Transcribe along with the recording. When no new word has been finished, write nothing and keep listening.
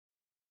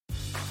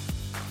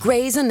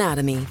Grey's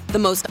Anatomy, the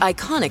most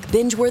iconic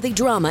binge-worthy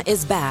drama,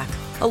 is back,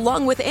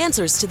 along with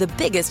answers to the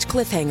biggest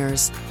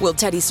cliffhangers. Will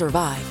Teddy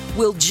survive?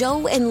 Will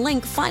Joe and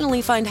Link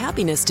finally find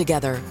happiness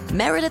together?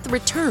 Meredith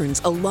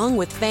returns along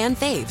with fan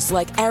faves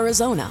like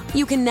Arizona.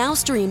 You can now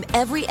stream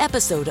every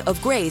episode of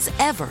Grey's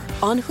ever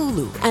on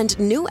Hulu, and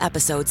new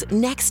episodes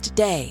next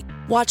day.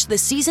 Watch the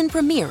season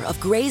premiere of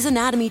Grey's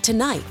Anatomy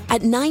tonight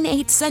at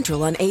 9/8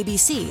 Central on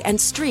ABC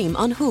and stream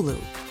on Hulu.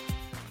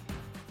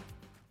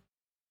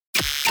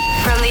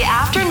 From the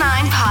After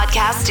 9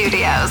 Podcast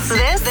Studios,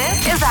 this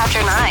is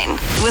After 9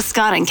 with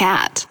Scott and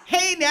Kat.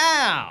 Hey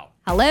now!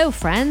 Hello,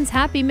 friends.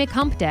 Happy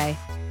McHump Day.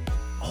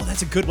 Oh,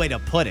 that's a good way to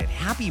put it.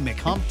 Happy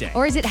McHump Day.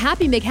 Or is it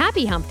Happy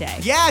McHappy Hump Day?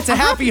 Yeah, it's a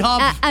happy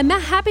hump. A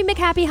happy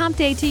McHappy Hump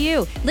Day to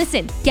you.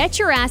 Listen, get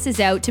your asses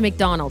out to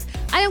McDonald's.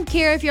 I don't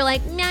care if you're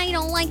like, nah, you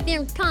don't like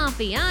their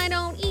coffee. I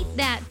don't eat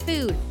that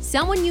food.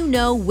 Someone you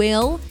know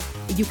will.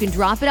 You can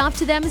drop it off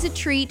to them as a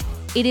treat.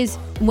 It is,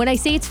 when I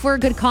say it's for a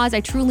good cause,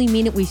 I truly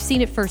mean it. We've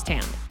seen it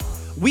firsthand.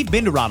 We've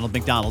been to Ronald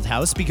McDonald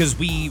House because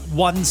we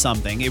won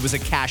something. It was a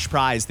cash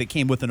prize that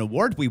came with an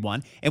award we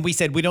won. And we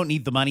said, we don't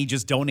need the money,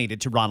 just donate it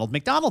to Ronald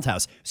McDonald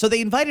House. So they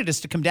invited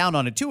us to come down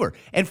on a tour.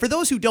 And for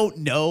those who don't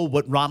know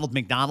what Ronald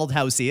McDonald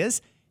House is,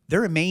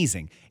 they're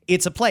amazing.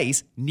 It's a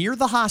place near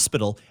the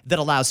hospital that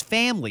allows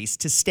families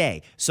to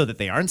stay so that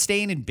they aren't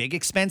staying in big,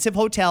 expensive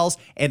hotels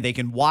and they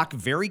can walk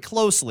very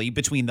closely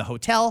between the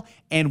hotel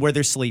and where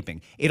they're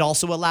sleeping. It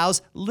also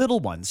allows little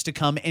ones to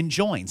come and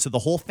join so the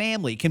whole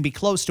family can be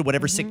close to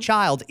whatever sick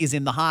child is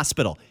in the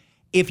hospital.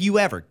 If you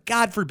ever,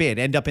 God forbid,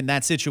 end up in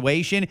that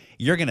situation,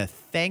 you're going to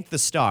thank the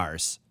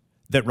stars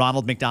that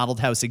Ronald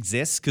McDonald House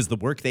exists because the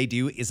work they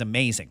do is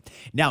amazing.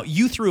 Now,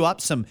 you threw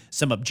up some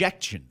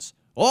objections.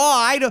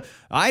 Oh,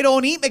 I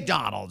don't eat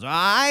McDonald's.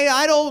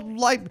 I don't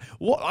like,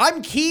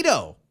 I'm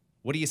keto.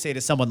 What do you say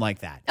to someone like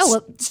that? Oh,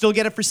 well, still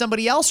get it for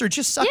somebody else or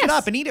just suck it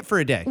up and eat it for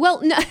a day?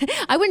 Well, no,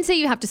 I wouldn't say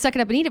you have to suck it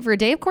up and eat it for a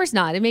day. Of course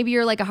not. And maybe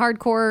you're like a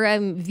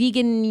hardcore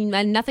vegan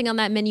and nothing on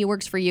that menu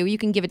works for you. You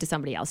can give it to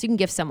somebody else. You can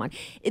give someone.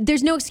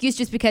 There's no excuse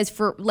just because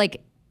for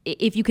like,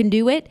 if you can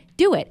do it,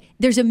 do it.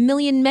 There's a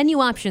million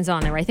menu options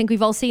on there. I think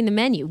we've all seen the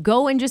menu.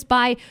 Go and just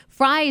buy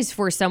fries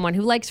for someone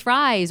who likes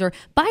fries or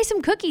buy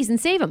some cookies and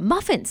save them.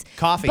 Muffins.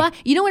 Coffee.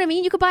 You know what I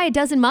mean? You could buy a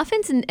dozen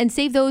muffins and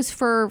save those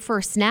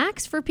for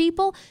snacks for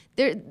people.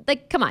 They're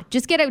like, come on,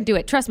 just get out and do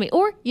it. Trust me.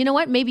 Or you know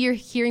what? Maybe you're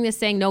hearing this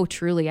saying, no,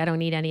 truly, I don't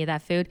need any of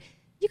that food.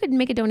 You could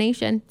make a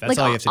donation. That's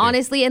all you have to do.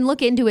 Honestly, and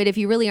look into it if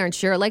you really aren't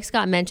sure. Like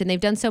Scott mentioned,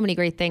 they've done so many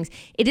great things.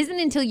 It isn't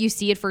until you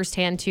see it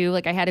firsthand, too.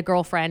 Like I had a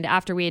girlfriend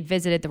after we had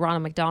visited the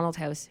Ronald McDonald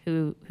House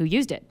who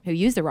used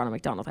the Ronald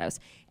McDonald House.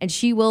 And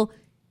she will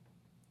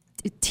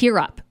tear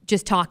up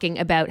just talking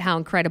about how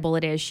incredible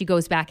it is. She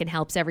goes back and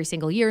helps every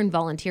single year and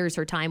volunteers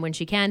her time when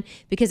she can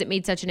because it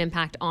made such an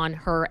impact on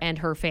her and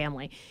her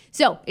family.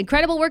 So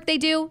incredible work they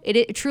do.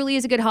 It truly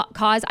is a good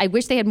cause. I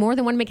wish they had more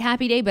than one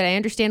McHappy Day, but I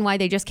understand why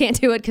they just can't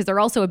do it because they're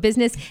also a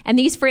business and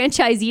these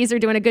franchisees are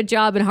doing a good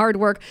job and hard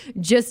work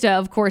just to,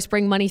 of course,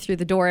 bring money through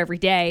the door every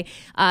day.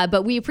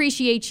 But we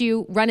appreciate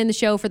you running the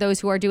show for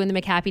those who are doing the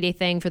McHappy Day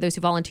thing, for those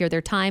who volunteer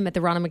their time at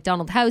the Ronald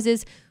McDonald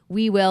Houses.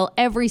 We will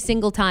every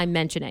single time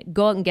mention it.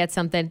 Go out and get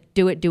something.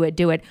 Do it, do it,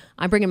 do it.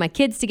 I'm bringing my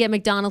kids to get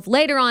McDonald's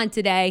later on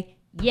today.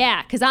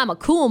 Yeah, because I'm a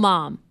cool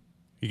mom.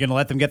 You going to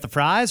let them get the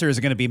fries or is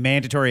it going to be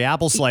mandatory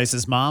apple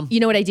slices, Mom? You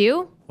know what I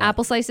do? What?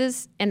 Apple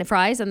slices and the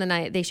fries, and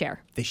then they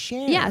share. They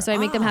share? Yeah, so I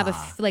make them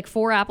have like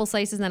 4 apple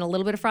slices and then a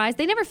little bit of fries.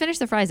 They never finish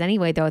the fries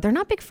anyway, though. They're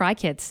not big fry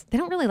kids. They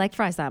don't really like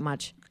fries that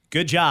much.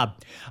 Good job.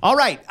 All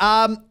right.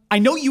 I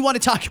know you want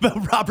to talk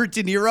about Robert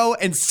De Niro,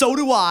 and so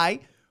do I.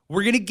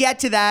 We're going to get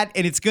to that,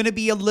 and it's going to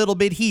be a little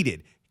bit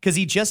heated because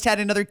he just had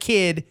another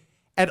kid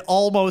at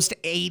almost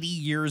 80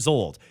 years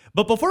old.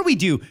 But before we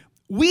do,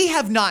 we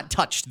have not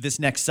touched this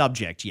next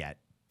subject yet,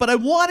 but I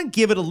want to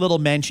give it a little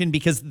mention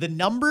because the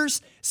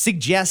numbers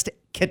suggest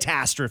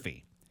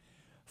catastrophe.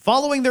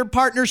 Following their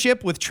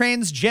partnership with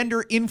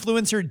transgender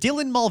influencer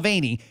Dylan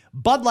Mulvaney,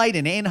 Bud Light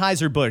and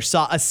Anheuser-Busch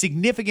saw a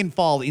significant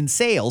fall in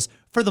sales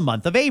for the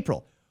month of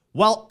April,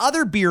 while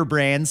other beer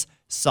brands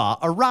saw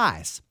a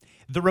rise.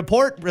 The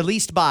report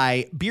released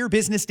by Beer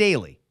Business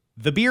Daily,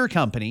 the beer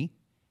company,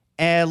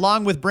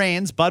 along with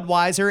brands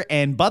Budweiser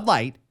and Bud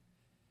Light,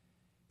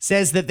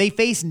 says that they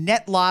face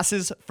net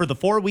losses for the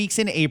 4 weeks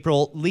in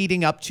April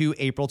leading up to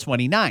April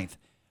 29th.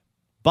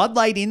 Bud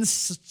Light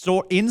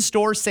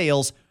in-store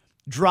sales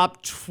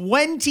dropped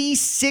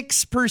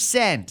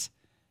 26%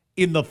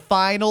 in the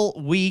final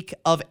week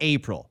of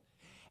April.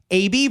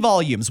 AB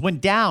volumes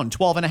went down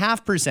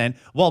 12.5%,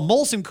 while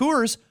Molson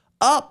Coors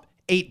up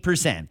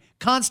 8%.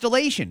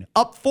 Constellation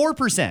up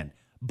 4%.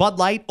 Bud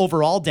Light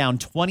overall down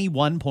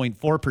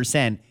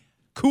 21.4%.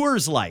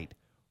 Coors Light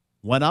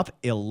went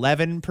up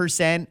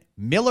 11%.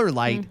 Miller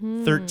Lite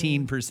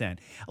 13%.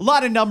 A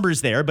lot of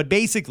numbers there, but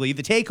basically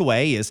the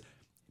takeaway is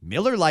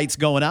Miller Lite's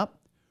going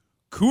up,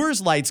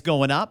 Coors Light's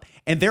going up,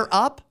 and they're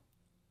up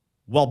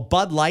while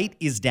Bud Light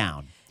is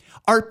down.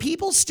 Are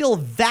people still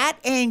that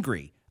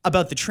angry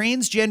about the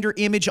transgender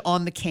image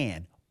on the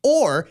can?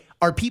 Or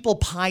are people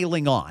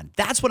piling on?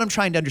 That's what I'm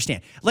trying to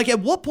understand. Like, at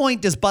what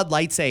point does Bud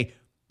Light say,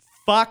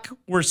 fuck,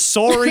 we're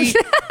sorry.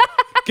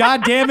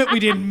 God damn it, we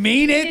didn't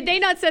mean it. Did they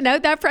not send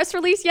out that press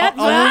release yet?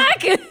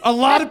 A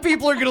lot of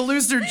people are going to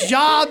lose their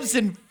jobs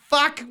and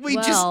fuck,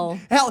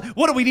 hell,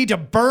 what do we need to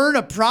burn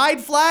a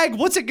pride flag?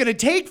 What's it going to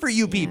take for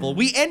you people?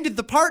 We ended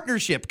the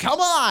partnership. Come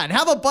on,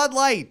 have a Bud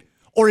Light.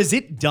 Or is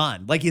it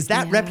done? Like, is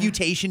that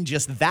reputation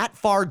just that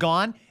far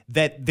gone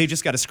that they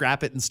just got to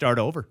scrap it and start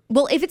over?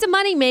 Well, if it's a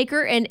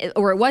moneymaker,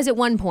 or it was at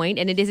one point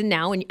and it isn't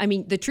now, and I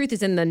mean, the truth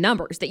is in the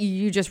numbers that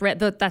you just read,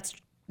 that's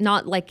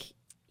not like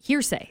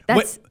hearsay.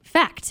 That's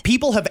fact.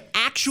 People have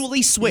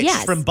actually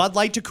switched from Bud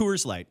Light to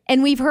Coors Light.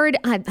 And we've heard,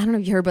 I don't know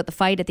if you heard about the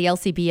fight at the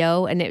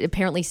LCBO, and it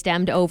apparently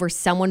stemmed over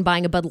someone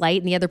buying a Bud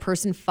Light and the other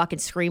person fucking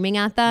screaming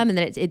at them. And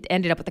then it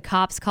ended up with the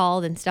cops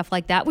called and stuff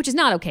like that, which is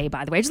not okay,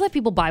 by the way. Just let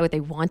people buy what they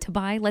want to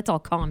buy. Let's all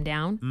calm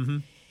down. Mm-hmm.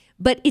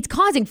 But it's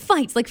causing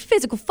fights, like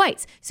physical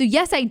fights. So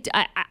yes,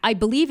 I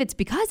believe it's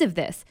because of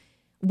this.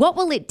 What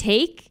will it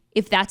take,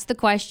 if that's the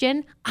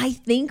question? I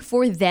think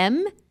for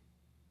them,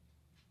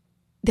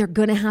 they're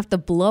going to have to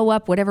blow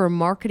up whatever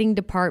marketing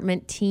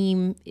department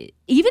team,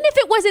 even if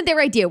it wasn't their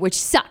idea,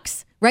 which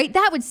sucks, right?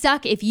 That would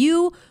suck if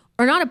you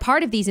are not a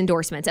part of these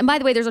endorsements. And by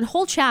the way, there's a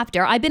whole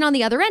chapter. I've been on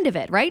the other end of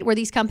it, right? Where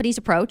these companies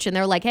approach and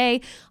they're like, hey,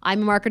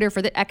 I'm a marketer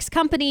for the X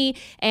company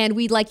and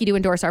we'd like you to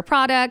endorse our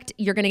product.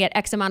 You're going to get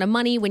X amount of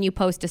money when you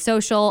post a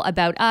social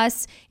about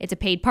us. It's a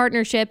paid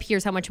partnership.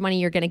 Here's how much money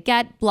you're going to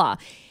get, blah.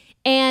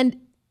 And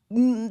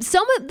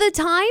some of the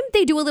time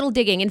they do a little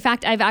digging. In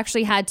fact, I've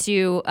actually had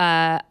to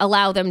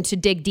allow them to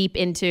dig deep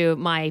into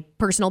my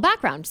personal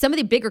background. Some of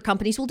the bigger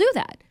companies will do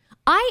that.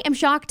 I am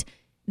shocked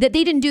that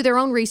they didn't do their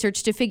own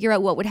research to figure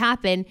out what would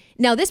happen.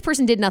 Now, this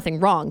person did nothing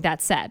wrong, that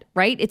said,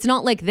 right? It's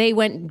not like they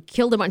went and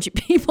killed a bunch of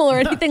people or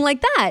anything like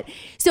that.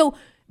 So,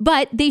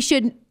 but they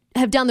should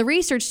have done the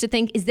research to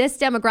think, is this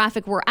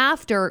demographic we're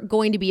after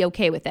going to be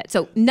okay with it?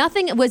 So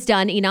nothing was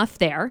done enough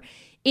there.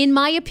 In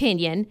my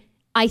opinion,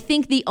 I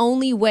think the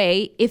only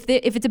way, if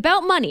it's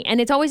about money,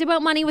 and it's always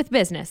about money with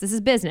business, this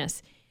is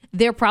business,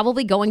 they're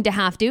probably going to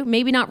have to,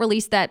 maybe not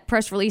release that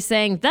press release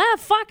saying,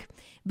 fuck,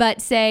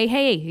 but say,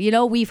 hey,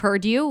 we've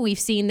heard you, we've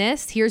seen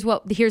this, here's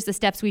the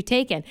steps we've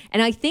taken.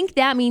 And I think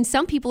that means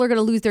some people are going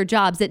to lose their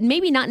jobs that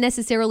maybe not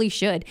necessarily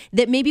should,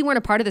 that maybe weren't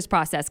a part of this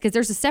process, because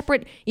there's a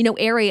separate,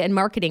 area in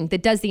marketing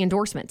that does the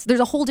endorsements. There's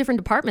a whole different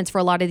departments for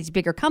a lot of these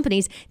bigger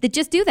companies that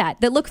just do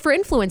that look for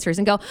influencers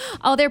and go,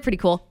 oh, they're pretty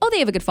cool. Oh, they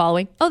have a good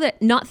following. Oh, they're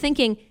not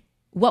thinking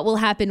what will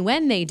happen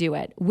when they do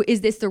it.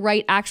 Is this the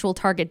right actual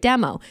target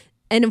demo?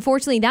 And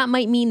unfortunately, that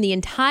might mean the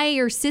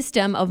entire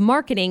system of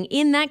marketing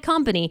in that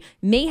company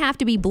may have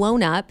to be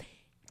blown up,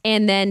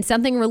 and then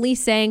something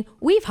released saying,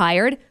 we've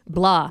hired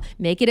blah.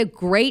 Make it a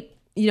great,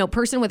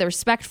 person with a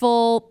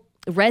respectful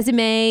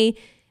resume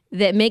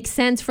that makes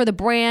sense for the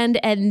brand,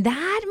 and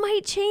that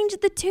might change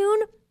the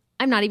tune.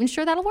 I'm not even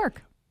sure that'll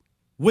work.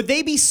 Would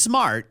they be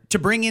smart to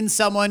bring in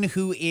someone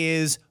who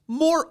is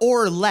more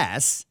or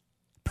less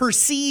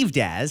perceived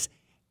as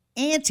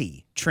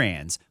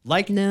anti-trans,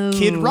 like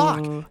Kid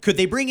Rock? Could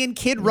they bring in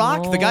Kid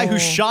Rock, the guy who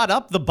shot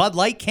up the Bud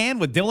Light can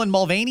with Dylan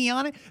Mulvaney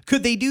on it?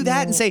 Could they do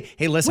that and say,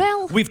 hey, listen,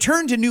 we've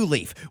turned a new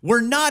leaf.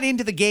 We're not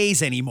into the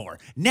gays anymore.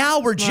 Now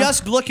we're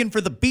just looking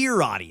for the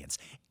beer audience.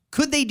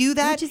 Could they do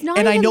that?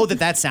 And I know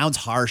that sounds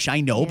harsh,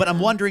 I know, but I'm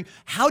wondering,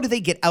 how do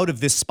they get out of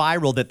this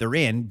spiral that they're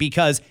in?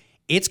 Because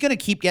it's going to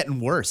keep getting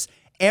worse.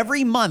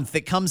 Every month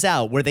that comes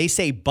out where they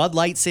say Bud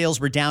Light sales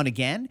were down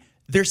again,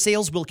 their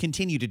sales will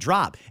continue to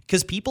drop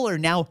because people are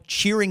now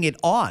cheering it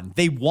on.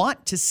 They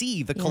want to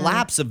see the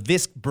collapse of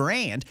this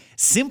brand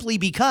simply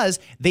because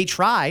they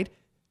tried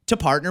to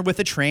partner with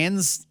a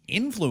trans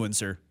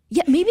influencer.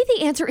 Yeah, maybe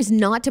the answer is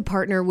not to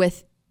partner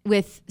with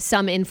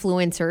some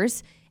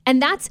influencers.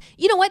 And that's,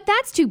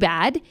 that's too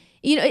bad.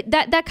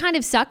 That kind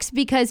of sucks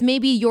because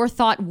maybe your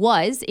thought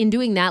was in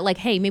doing that, like,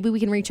 hey, maybe we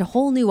can reach a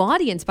whole new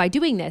audience by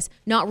doing this,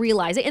 not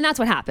realize it. And that's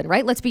what happened,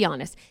 right? Let's be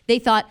honest. They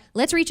thought,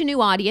 let's reach a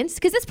new audience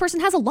because this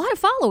person has a lot of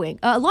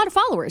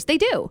followers. They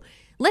do.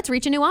 Let's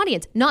reach a new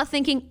audience. Not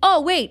thinking,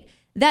 oh, wait,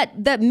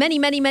 that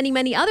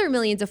many other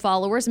millions of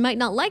followers might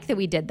not like that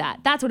we did that.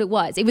 That's what it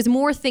was. It was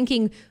more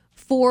thinking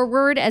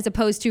forward as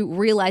opposed to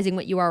realizing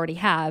what you already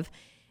have.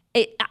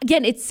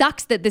 It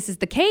sucks that this is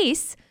the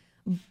case.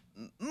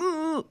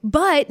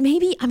 But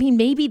maybe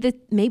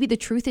the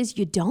truth is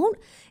you don't.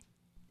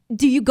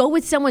 Do you go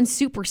with someone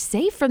super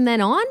safe from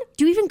then on?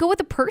 Do you even go with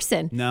a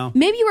person? No.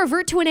 Maybe you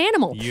revert to an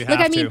animal. You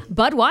have to.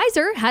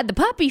 Budweiser had the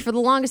puppy for the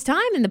longest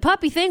time, and the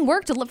puppy thing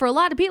worked for a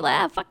lot of people.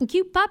 Fucking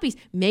cute puppies.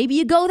 Maybe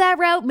you go that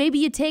route. Maybe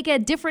you take a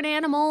different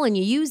animal and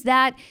you use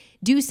that.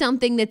 Do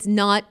something that's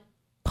not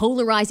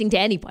polarizing to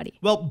anybody.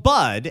 Well,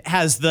 Bud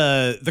has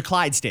the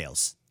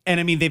Clydesdales. And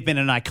I mean, they've been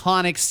an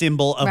iconic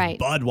symbol of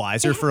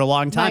Budweiser for a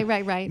long time.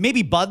 Right.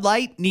 Maybe Bud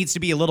Light needs to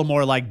be a little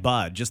more like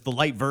Bud, just the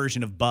light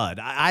version of Bud.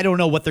 I don't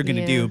know what they're going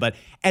to do, but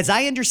as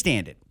I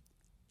understand it,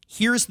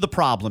 here's the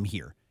problem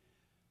here.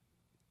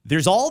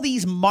 There's all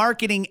these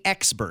marketing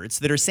experts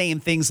that are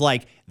saying things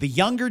like the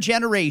younger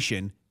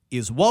generation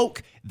is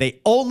woke. They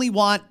only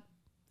want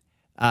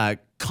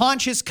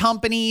conscious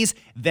companies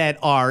that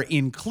are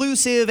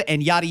inclusive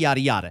and yada, yada,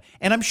 yada.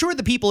 And I'm sure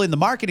the people in the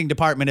marketing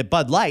department at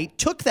Bud Light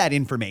took that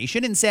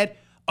information and said,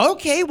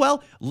 okay,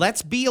 well,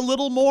 let's be a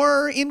little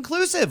more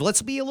inclusive.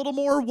 Let's be a little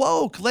more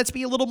woke. Let's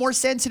be a little more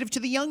sensitive to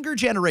the younger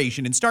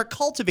generation and start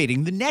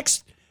cultivating the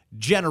next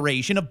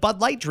generation of Bud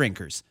Light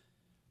drinkers.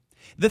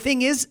 The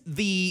thing is,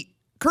 the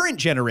current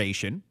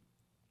generation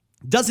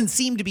doesn't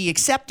seem to be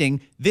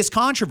accepting this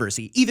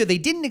controversy. Either they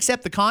didn't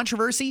accept the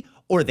controversy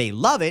or they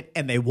love it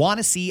and they want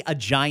to see a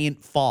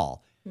giant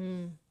fall.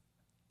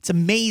 It's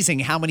amazing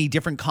how many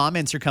different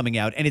comments are coming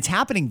out, and it's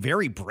happening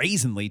very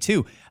brazenly,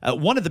 too.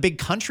 One of the big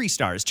country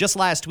stars just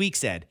last week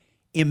said,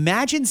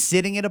 imagine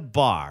sitting at a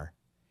bar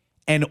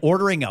and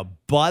ordering a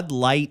Bud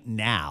Light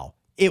now.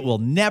 It will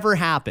never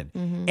happen.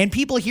 And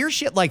people hear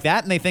shit like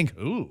that, and they think,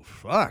 ooh,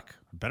 fuck,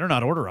 better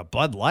not order a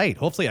Bud Light.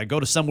 Hopefully I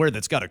go to somewhere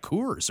that's got a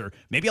Coors, or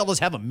maybe I'll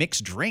just have a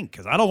mixed drink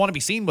because I don't want to be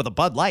seen with a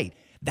Bud Light.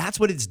 That's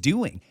what it's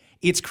doing.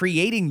 It's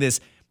creating this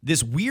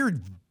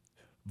weird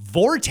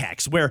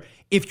vortex where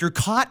if you're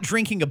caught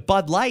drinking a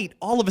Bud Light,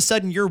 all of a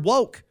sudden you're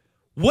woke.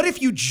 What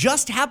if you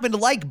just happen to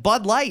like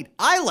Bud Light?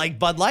 I like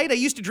Bud Light. I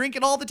used to drink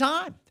it all the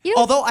time.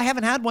 Although I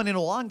haven't had one in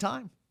a long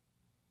time.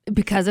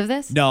 Because of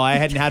this? No, I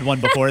hadn't had one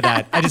before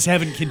that. I just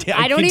haven't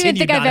I don't even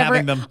think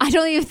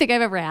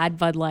I've ever had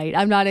Bud Light.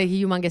 I'm not a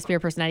humongous beer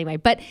person anyway.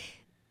 But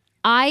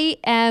like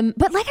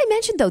I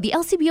mentioned though, the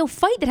LCBO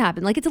fight that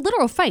happened, like it's a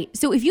literal fight.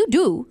 So if you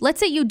do, let's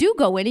say you do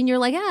go in and you're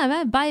like,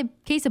 buy a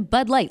case of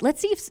Bud Light.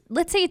 Let's say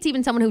it's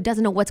even someone who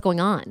doesn't know what's going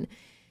on.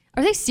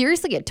 Are they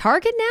seriously at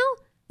Target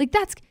now? Like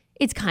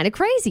it's kind of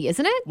crazy,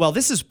 isn't it? Well,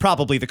 this is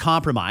probably the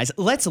compromise.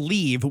 Let's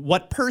leave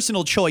what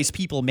personal choice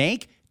people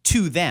make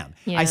to them.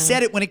 Yeah. I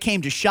said it when it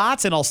came to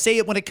shots, and I'll say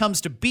it when it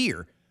comes to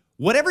beer.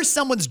 Whatever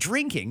someone's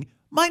drinking,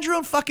 mind your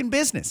own fucking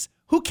business.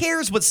 Who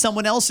cares what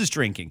someone else is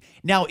drinking?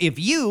 Now, if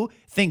you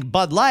think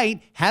Bud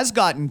Light has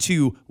gotten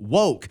too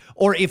woke,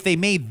 or if they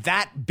made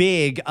that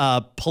big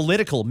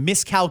political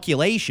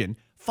miscalculation,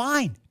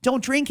 fine,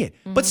 don't drink it.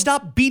 But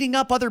stop beating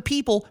up other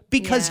people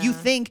because you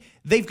think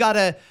they've got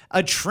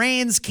a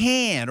trans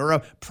can or a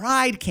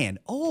pride can.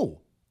 Oh,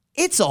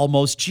 it's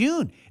almost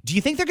June. Do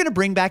you think they're going to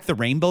bring back the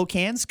rainbow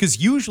cans?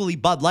 Because usually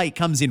Bud Light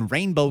comes in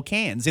rainbow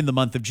cans in the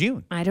month of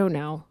June. I don't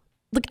know.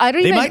 Look, I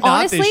don't even,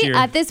 honestly,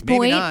 at this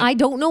point, I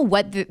don't know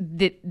what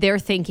they're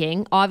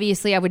thinking.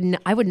 Obviously, I would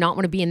not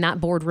want to be in that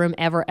boardroom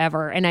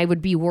ever. And I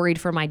would be worried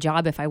for my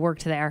job if I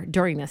worked there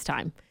during this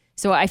time.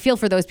 So I feel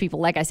for those people,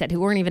 like I said, who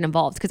weren't even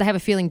involved, because I have a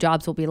feeling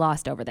jobs will be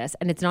lost over this.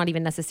 And it's not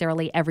even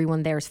necessarily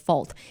everyone there's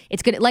fault.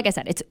 It's good. Like I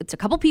said, it's a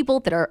couple people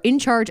that are in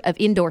charge of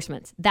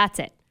endorsements. That's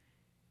it.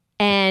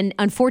 And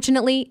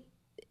unfortunately,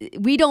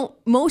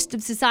 most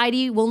of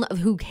society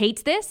who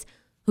hates this,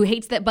 who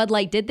hates that Bud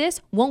Light did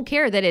this, won't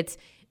care that it's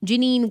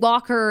Janine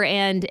Walker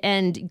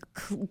and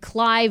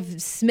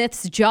Clive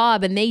Smith's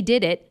job and they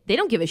did it. They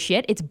don't give a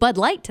shit. It's Bud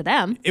Light to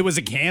them. It was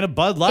a can of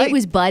Bud Light. It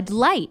was Bud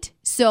Light.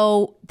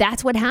 So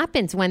that's what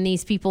happens when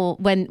these people,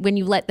 when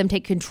you let them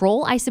take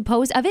control, I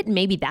suppose, of it.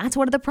 Maybe that's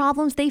one of the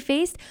problems they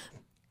faced.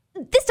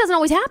 This doesn't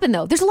always happen,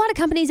 though. There's a lot of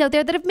companies out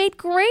there that have made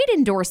great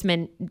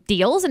endorsement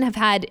deals and have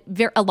had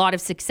a lot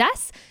of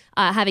success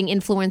having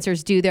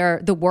influencers do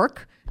the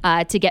work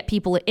to get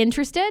people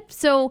interested.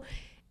 So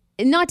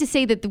not to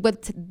say that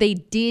what they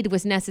did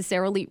was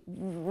necessarily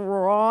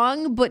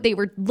wrong, but they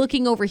were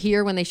looking over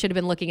here when they should have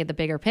been looking at the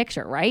bigger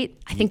picture, right?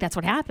 I think that's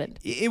what happened.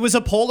 It was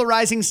a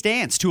polarizing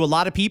stance to a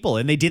lot of people,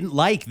 and they didn't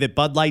like that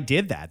Bud Light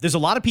did that. There's a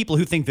lot of people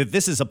who think that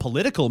this is a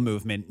political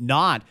movement,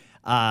 not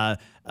a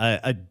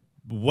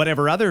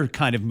whatever other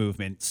kind of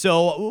movement.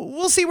 So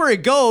we'll see where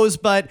it goes.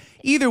 But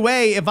either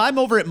way, if I'm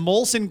over at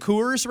Molson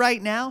Coors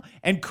right now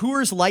and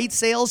Coors Light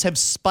sales have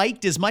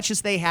spiked as much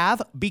as they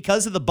have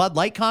because of the Bud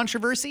Light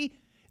controversy,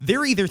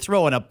 they're either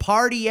throwing a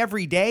party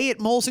every day at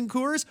Molson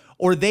Coors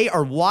or they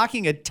are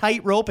walking a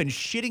tightrope and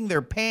shitting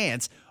their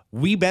pants.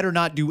 We better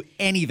not do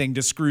anything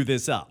to screw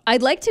this up.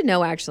 I'd like to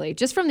know, actually,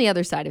 just from the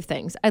other side of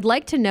things, I'd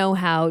like to know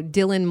how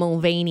Dylan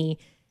Mulvaney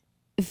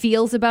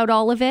feels about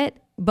all of it,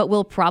 but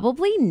we'll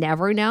probably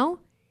never know.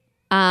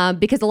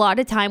 Because a lot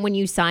of time when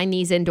you sign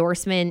these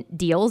endorsement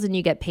deals and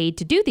you get paid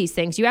to do these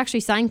things, you actually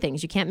sign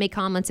things. You can't make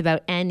comments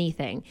about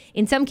anything.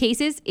 In some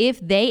cases, if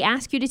they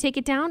ask you to take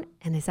it down,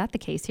 and is that the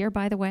case here,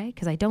 by the way?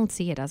 Because I don't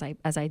see it as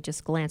I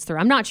just glance through.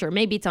 I'm not sure.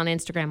 Maybe it's on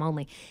Instagram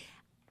only.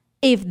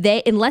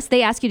 Unless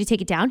they ask you to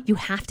take it down, you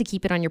have to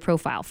keep it on your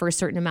profile for a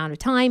certain amount of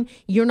time.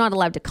 You're not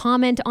allowed to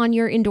comment on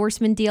your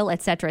endorsement deal,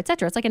 et cetera, et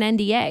cetera. It's like an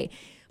NDA.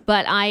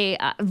 But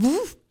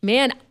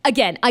man,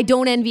 again, I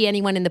don't envy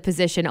anyone in the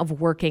position of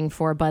working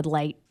for Bud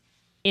Light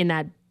in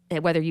that,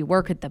 whether you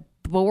work at the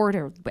board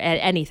or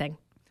anything.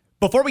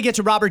 Before we get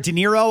to Robert De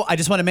Niro, I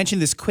just want to mention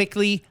this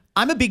quickly.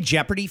 I'm a big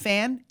Jeopardy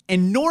fan,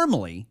 and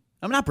normally,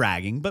 I'm not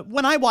bragging, but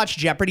when I watch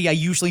Jeopardy, I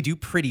usually do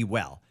pretty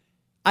well.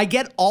 I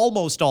get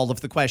almost all of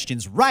the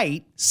questions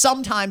right,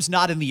 sometimes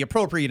not in the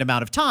appropriate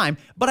amount of time,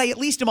 but I at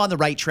least am on the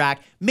right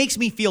track. Makes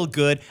me feel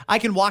good. I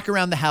can walk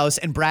around the house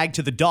and brag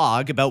to the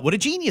dog about what a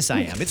genius I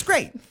am. It's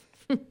great.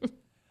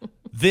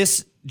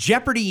 This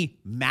Jeopardy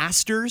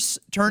Masters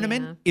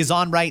tournament is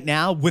on right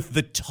now with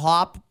the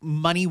top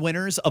money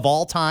winners of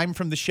all time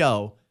from the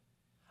show.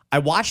 I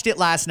watched it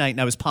last night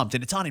and I was pumped,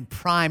 and it's on in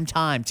prime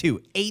time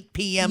too, 8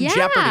 p.m.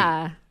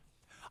 Jeopardy.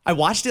 I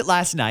watched it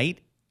last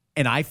night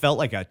and I felt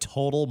like a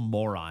total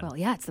moron. Well,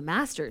 yeah, it's the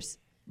Masters.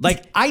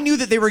 Like, I knew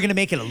that they were going to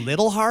make it a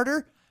little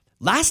harder.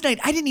 Last night,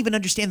 I didn't even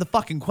understand the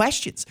fucking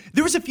questions.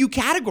 There was a few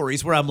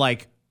categories where I'm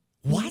like,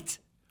 what?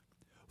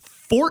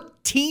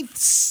 14th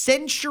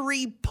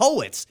century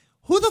poets.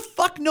 Who the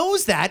fuck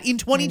knows that in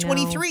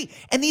 2023?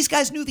 And these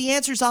guys knew the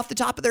answers off the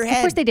top of their head.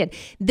 Of course they did.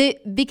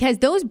 Because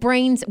those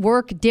brains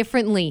work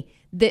differently.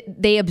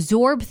 They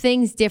absorb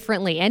things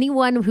differently.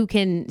 Anyone who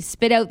can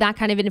spit out that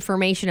kind of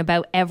information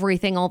about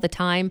everything all the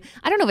time,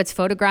 I don't know if it's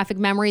photographic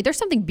memory. There's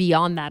something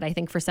beyond that, I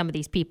think, for some of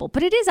these people.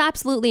 But it is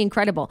absolutely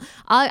incredible.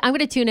 I'm going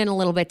to tune in a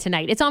little bit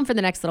tonight. It's on for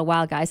the next little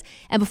while, guys.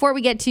 And before we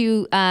get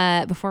to De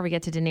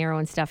Niro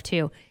and stuff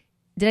too,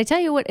 did I tell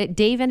you what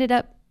Dave ended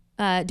up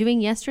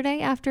doing yesterday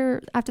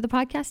after the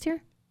podcast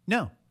here?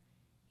 No.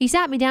 He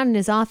sat me down in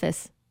his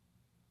office,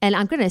 and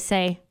I'm going to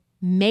say,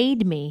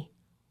 made me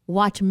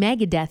watch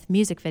Megadeth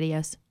music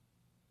videos.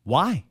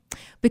 Why?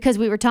 Because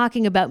we were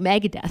talking about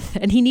Megadeth,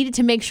 and he needed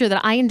to make sure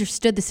that I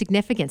understood the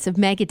significance of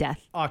Megadeth.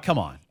 Oh, come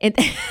on. And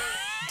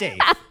Dave.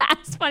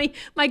 It's funny.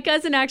 My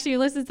cousin actually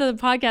listens to the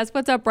podcast.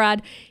 What's up,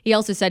 Brad? He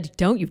also said,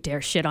 "Don't you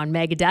dare shit on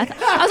Megadeth."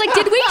 I was like,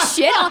 Did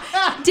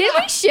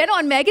we shit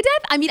on Megadeth?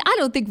 I mean, I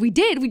don't think we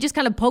did. We just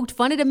kind of poked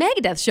fun at a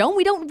Megadeth show, and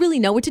we don't really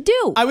know what to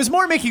do. I was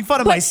more making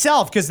fun of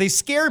myself because they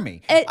scare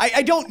me.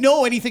 I don't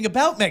know anything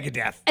about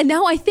Megadeth. And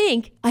now I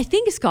think,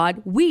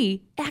 Scott,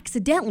 we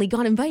accidentally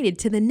got invited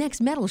to the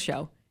next metal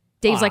show.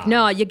 Dave's like,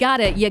 no, you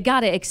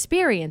gotta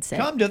experience it.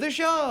 Come to the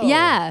show.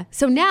 Yeah.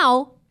 So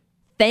now,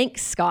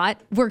 thanks,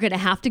 Scott, we're gonna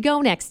have to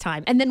go next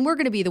time. And then we're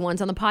gonna be the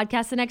ones on the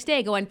podcast the next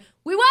day going,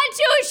 we went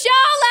to a show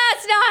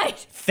last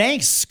night.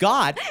 Thanks,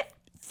 Scott.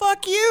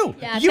 Fuck you.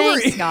 Yeah,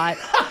 thanks, Scott.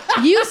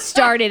 You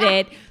started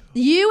it.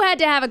 You had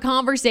to have a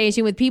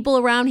conversation with people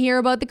around here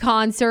about the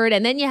concert,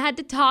 and then you had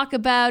to talk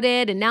about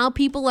it, and now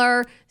people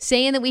are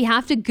saying that we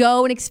have to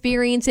go and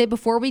experience it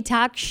before we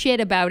talk shit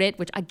about it,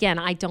 which, again,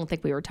 I don't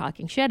think we were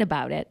talking shit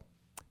about it.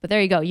 But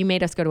there you go. You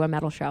made us go to a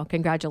metal show.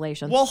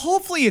 Congratulations. Well,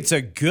 hopefully it's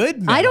a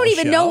good metal show. I don't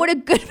even know what a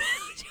good metal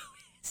show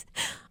is.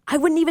 I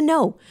wouldn't even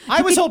know.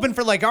 I was hoping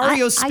for like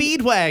REO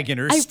Speedwagon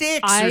or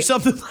Styx or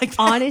something like that.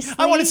 Honestly,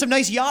 I wanted some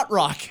nice yacht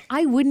rock.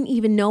 I wouldn't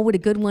even know what a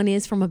good one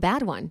is from a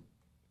bad one.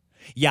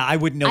 Yeah, I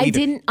wouldn't know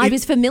either. I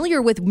was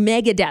familiar with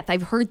Megadeth.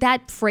 I've heard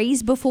that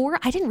phrase before.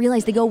 I didn't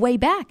realize they go way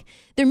back.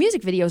 Their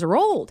music videos are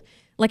old.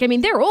 Like, I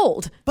mean, they're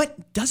old.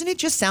 But doesn't it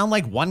just sound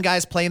like one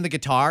guy's playing the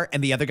guitar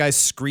and the other guy's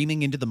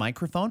screaming into the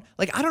microphone?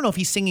 Like, I don't know if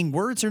he's singing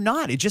words or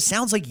not. It just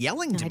sounds like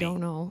yelling to me.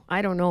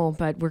 I don't know,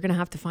 but we're going to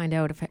have to find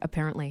out,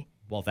 apparently.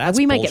 Well, that's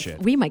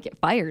bullshit. We might get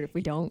fired if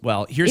we don't.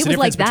 Well, here's the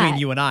difference between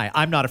you and I.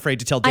 I'm not afraid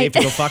to tell Dave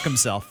to go fuck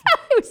himself.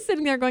 I was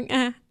sitting there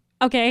going,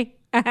 okay.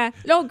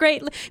 No,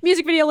 great.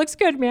 Music video looks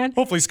good, man.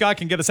 Hopefully Scott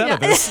can get us out of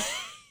this.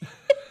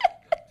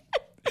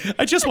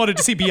 I just wanted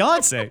to see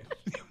Beyonce.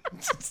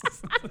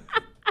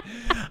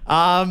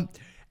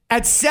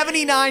 At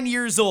 79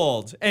 years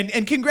old,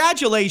 and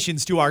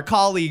congratulations to our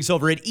colleagues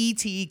over at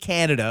ET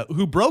Canada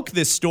who broke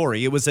this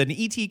story. It was an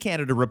ET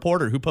Canada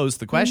reporter who posed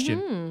the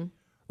question. Mm-hmm.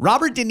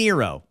 Robert De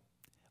Niro,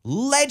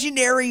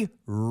 legendary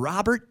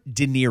Robert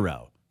De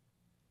Niro,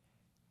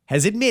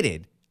 has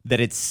admitted that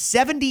at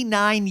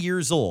 79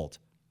 years old,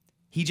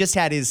 he just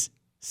had his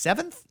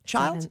seventh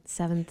child?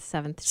 Seventh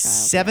child.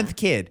 Seventh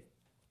kid.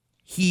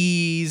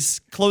 He's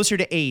closer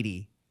to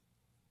 80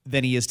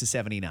 than he is to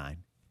 79.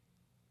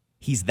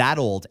 He's that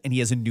old, and he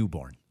has a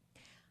newborn.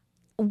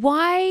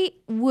 Why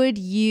would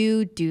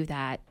you do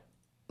that?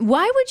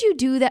 Why would you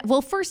do that?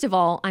 Well, first of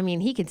all, I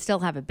mean, he can still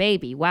have a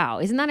baby. Wow.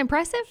 Isn't that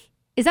impressive?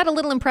 Is that a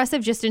little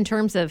impressive just in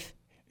terms of...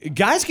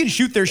 Guys can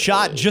shoot their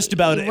shot just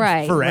about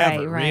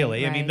forever,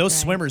 really. I mean, those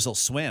swimmers will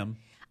swim.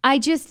 I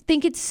just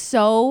think it's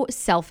so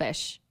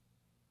selfish.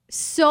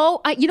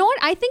 So, you know what?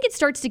 I think it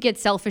starts to get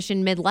selfish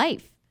in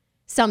midlife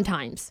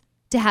sometimes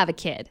to have a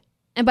kid.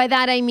 And by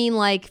that, I mean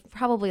like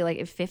probably like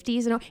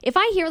 50s. And if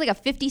I hear like a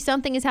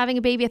 50-something is having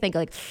a baby, I think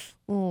like,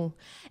 oh.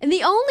 And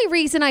the only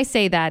reason I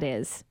say that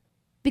is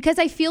because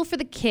I feel for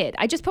the kid.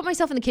 I just put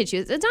myself in the kid's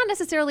shoes. It's not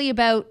necessarily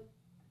about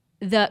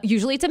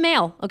usually it's a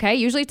male, okay?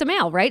 Usually it's a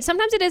male, right?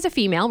 Sometimes it is a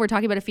female. We're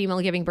talking about a female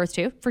giving birth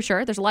to, for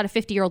sure. There's a lot of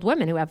 50-year-old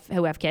women who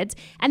have kids.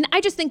 And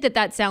I just think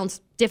that sounds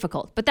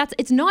difficult. But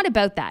it's not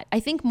about that. I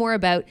think more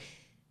about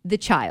the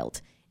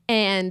child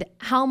and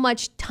how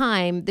much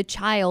time the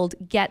child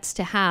gets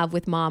to have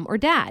with mom or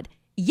dad.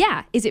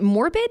 Yeah. Is it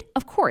morbid?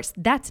 Of course.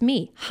 That's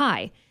me.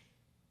 Hi.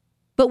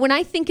 But when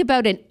I think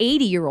about an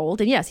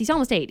 80-year-old, and yes, he's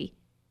almost 80,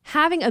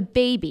 having a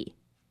baby,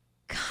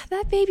 God,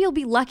 that baby will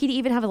be lucky to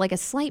even have like a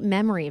slight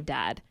memory of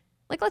dad.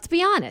 Like, let's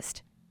be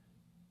honest.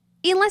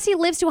 Unless he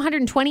lives to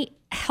 120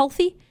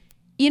 healthy,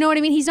 You know what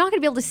I mean? He's not going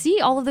to be able to see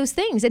all of those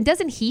things. And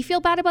doesn't he feel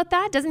bad about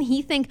that? Doesn't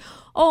he think,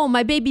 oh,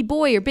 my baby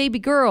boy or baby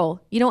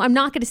girl, I'm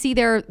not going to see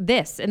their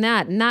this and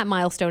that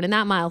milestone and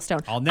that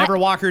milestone. I'll never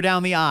walk her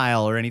down the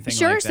aisle or anything like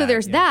that. Sure, so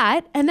there's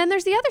that. And then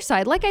there's the other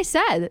side. Like I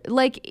said,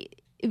 like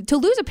to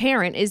lose a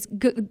parent is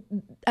good.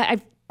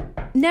 I've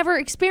never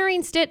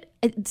experienced it.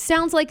 It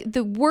sounds like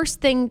the worst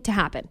thing to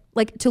happen.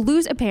 Like to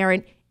lose a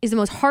parent is the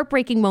most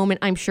heartbreaking moment,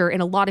 I'm sure, in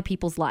a lot of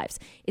people's lives.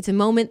 It's a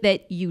moment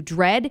that you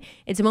dread.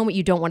 It's a moment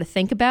you don't want to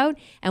think about.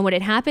 And when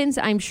it happens,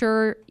 I'm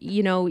sure,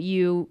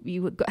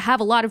 you have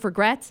a lot of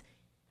regrets.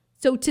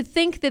 So to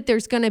think that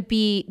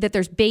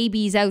there's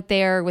babies out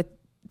there with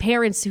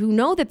parents who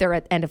know that they're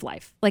at end of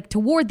life, like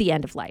toward the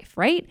end of life,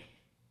 right?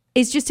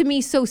 Is just to me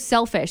so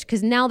selfish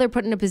because now they're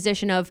put in a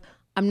position of,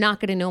 I'm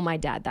not going to know my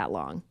dad that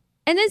long.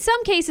 And in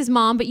some cases,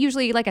 mom, but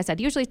usually, like I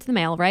said, usually it's the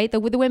male, right? The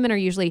women are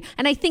usually,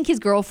 and I think his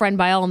girlfriend,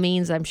 by all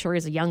means, I'm sure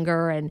is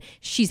younger and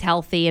she's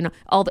healthy and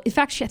all. In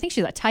fact, I think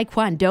she's a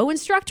taekwondo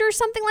instructor or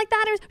something like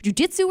that, or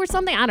jujitsu or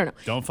something. I don't know.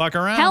 Don't fuck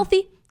around.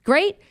 Healthy,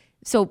 great.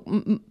 So,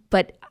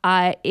 but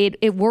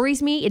it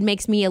worries me. It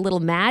makes me a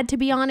little mad, to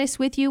be honest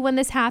with you, when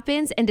this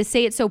happens, and to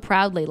say it so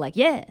proudly, like,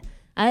 yeah,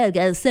 I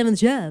got a 7th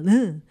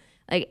job.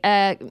 Like,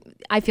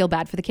 I feel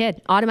bad for the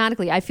kid.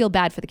 Automatically, I feel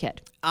bad for the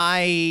kid.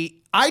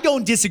 I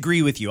don't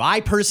disagree with you.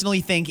 I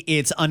personally think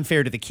it's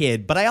unfair to the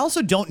kid, but I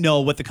also don't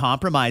know what the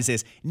compromise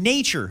is.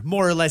 Nature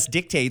more or less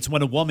dictates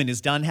when a woman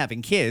is done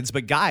having kids,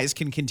 but guys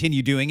can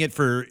continue doing it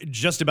for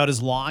just about as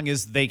long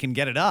as they can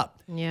get it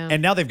up. Yeah.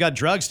 And now they've got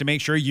drugs to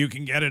make sure you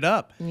can get it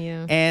up.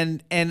 Yeah.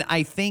 And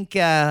I think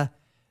the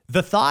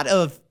thought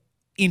of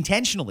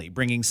intentionally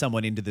bringing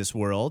someone into this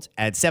world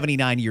at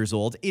 79 years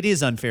old, it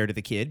is unfair to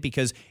the kid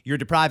because you're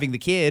depriving the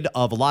kid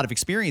of a lot of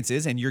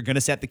experiences and you're going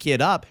to set the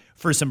kid up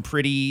for some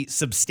pretty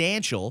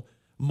substantial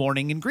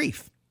mourning and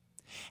grief.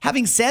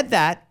 Having said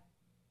that,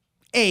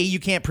 you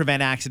can't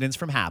prevent accidents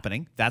from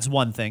happening. That's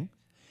one thing.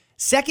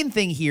 Second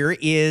thing here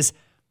is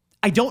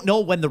I don't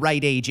know when the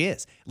right age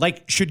is.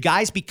 Like, should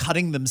guys be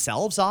cutting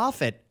themselves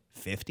off at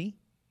 50,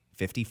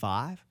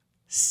 55?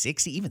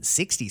 60, even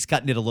 60 is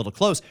cutting it a little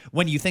close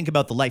when you think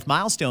about the life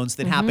milestones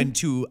that happen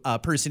to a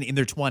person in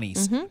their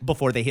 20s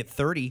before they hit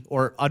 30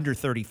 or under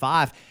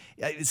 35.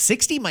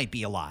 60 might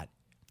be a lot.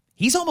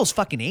 He's almost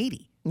fucking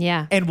 80.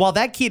 Yeah. And while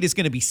that kid is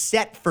going to be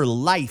set for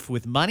life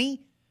with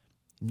money,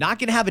 not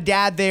going to have a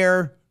dad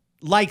there,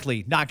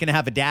 likely not going to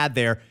have a dad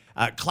there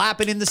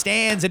clapping in the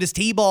stands at his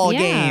T-ball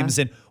games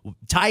and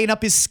tying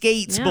up his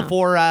skates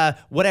before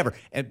whatever.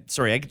 And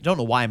sorry, I don't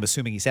know why I'm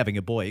assuming he's having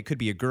a boy. It could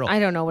be a girl. I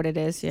don't know what it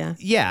is, yeah.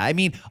 Yeah, I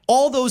mean,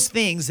 all those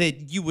things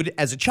that you would,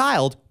 as a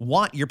child,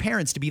 want your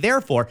parents to be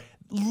there for,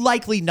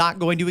 likely not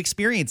going to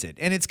experience it.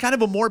 And it's kind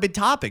of a morbid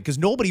topic because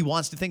nobody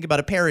wants to think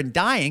about a parent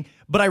dying,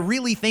 but I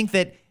really think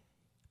that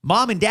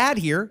Mom and Dad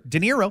here, De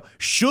Niro,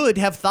 should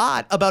have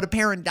thought about a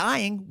parent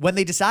dying when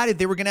they decided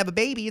they were going to have a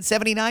baby at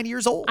 79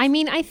 years old. I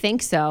mean, I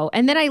think so.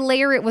 And then I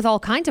layer it with all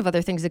kinds of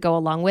other things that go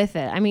along with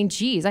it. I mean,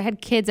 geez, I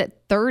had kids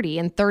at 30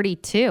 and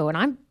 32,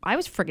 and I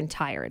was friggin'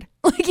 tired.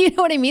 Like, you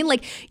know what I mean?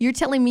 Like, you're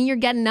telling me you're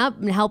getting up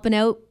and helping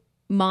out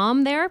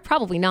mom there?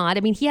 Probably not. I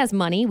mean, he has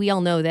money. We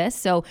all know this.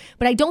 So,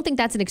 but I don't think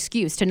that's an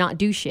excuse to not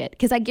do shit.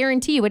 Because I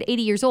guarantee you at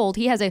 80 years old,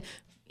 he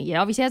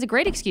obviously has a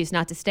great excuse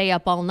not to stay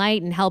up all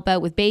night and help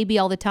out with baby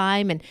all the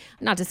time. And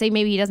not to say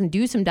maybe he doesn't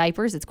do some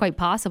diapers. It's quite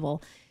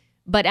possible.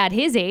 But at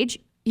his age,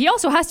 he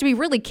also has to be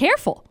really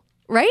careful,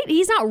 right?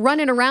 He's not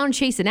running around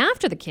chasing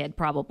after the kid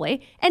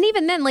probably. And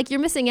even then, like, you're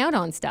missing out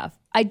on stuff.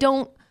 I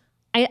don't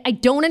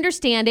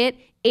understand it.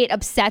 It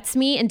upsets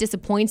me and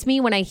disappoints me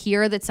when I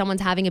hear that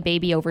someone's having a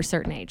baby over a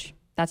certain age.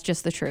 That's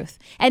just the truth.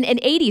 And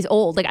 80's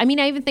old. Like, I mean,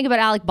 I even think about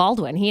Alec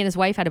Baldwin. He and his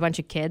wife had a bunch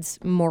of kids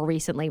more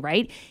recently,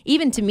 right?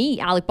 Even to me,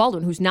 Alec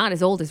Baldwin, who's not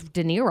as old as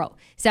De Niro,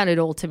 sounded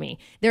old to me.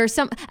 There are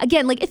some,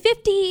 again, like at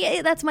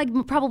 50, that's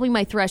probably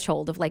my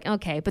threshold of like,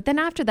 okay. But then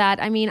after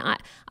that, I mean,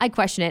 I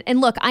question it.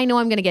 And look, I know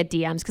I'm going to get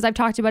DMs because I've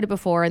talked about it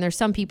before. And there's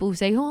some people who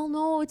say, oh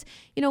no, it's,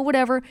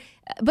 whatever.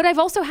 But I've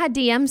also had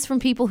DMs from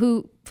people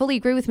who fully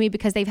agree with me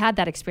because they've had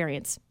that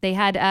experience. They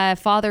had a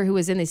father who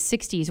was in his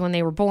 60s when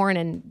they were born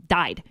and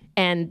died.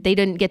 And they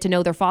didn't get to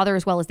know their father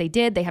as well as they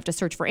did. They have to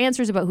search for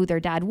answers about who their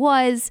dad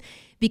was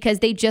because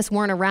they just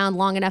weren't around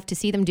long enough to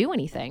see them do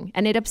anything.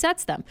 And it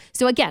upsets them.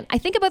 So again, I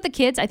think about the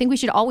kids. I think we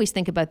should always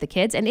think about the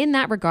kids. And in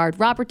that regard,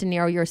 Robert De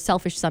Niro, you're a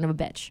selfish son of a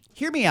bitch.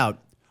 Hear me out.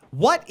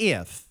 What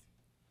if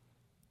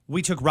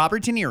we took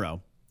Robert De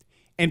Niro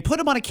and put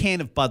him on a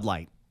can of Bud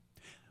Light?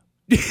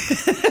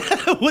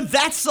 Would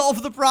that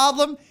solve the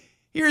problem?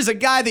 Here's a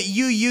guy that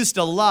you used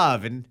to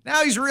love, and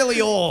now he's really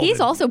old. He's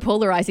also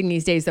polarizing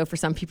these days, though, for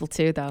some people,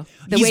 too, though.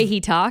 The way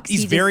he talks.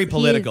 He's very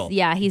political.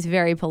 He's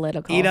very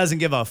political. He doesn't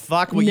give a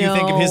fuck what you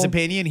think of his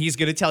opinion. He's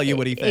going to tell you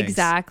what he thinks.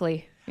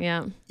 Exactly.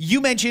 Yeah.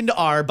 You mentioned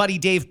our buddy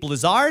Dave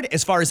Blizzard.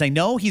 As far as I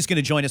know, he's going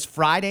to join us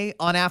Friday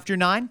on After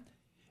 9.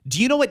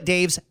 Do you know what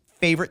Dave's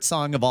favorite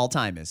song of all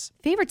time is?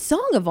 Favorite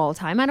song of all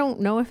time? I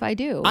don't know if I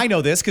do. I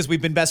know this because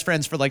we've been best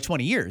friends for like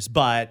 20 years,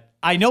 but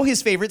I know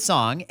his favorite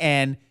song,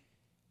 and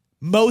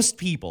most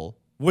people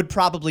would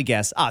probably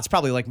guess, it's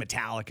probably like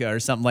Metallica or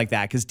something like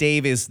that, because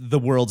Dave is the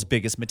world's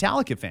biggest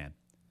Metallica fan.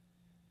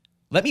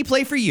 Let me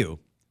play for you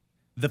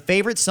the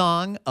favorite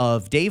song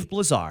of Dave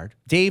Blizzard,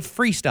 Dave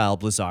Freestyle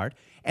Blizzard,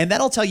 and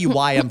that'll tell you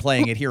why I'm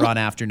playing it here on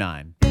After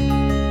 9.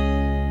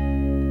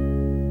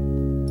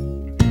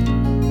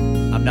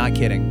 I'm not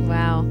kidding.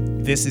 Wow.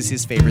 This is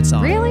his favorite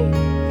song. Really?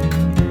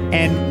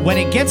 And when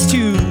it gets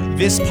to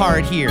this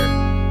part here,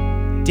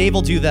 Dave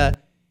will do the,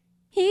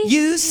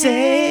 you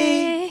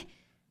say,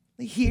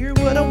 hear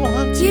what I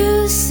want to.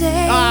 You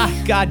say,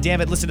 God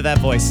damn it, listen to that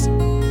voice.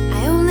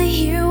 I only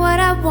hear what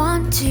I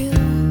want to.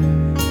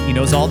 He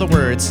knows all the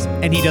words,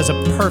 and he does a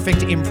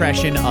perfect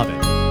impression of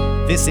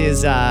it. This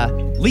is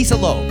Lisa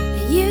Loeb.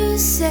 You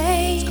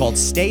say, It's called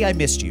Stay, I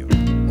Missed You.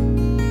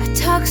 I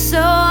talk so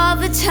all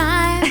the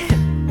time.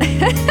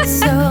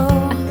 So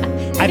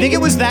I think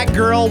it was that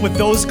girl with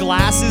those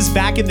glasses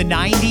back in the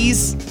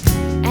 90s.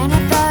 and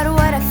I thought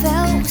what I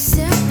felt was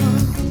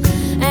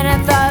simple, and I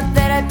thought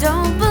that I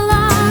don't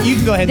belong. You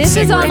can go ahead and This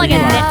sing is on wherever like you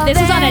a are.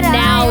 This is on a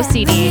Now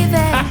CD.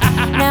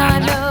 Now I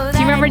know Do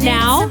you remember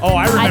Now? Oh,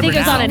 I remember I think it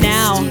was Now. on a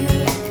Now.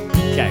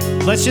 Okay,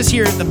 let's just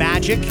hear the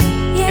magic,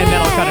 and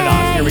then I'll cut it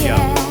off. Here we go.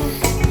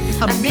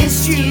 I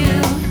missed you.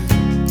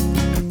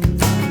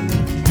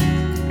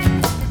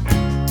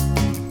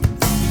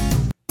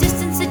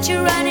 Distance that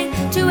you're running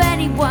to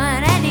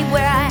anyone,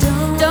 anywhere. I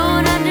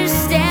don't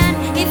understand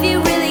if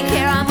you really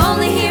care. I'm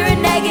only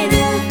hearing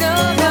negative. No,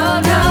 no,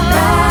 no.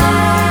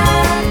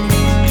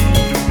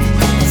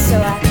 So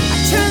I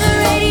turn the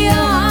radio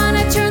on,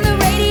 I turn the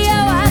radio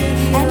up,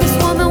 and this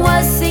woman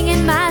was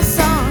singing my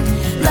song.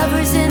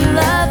 Lover's in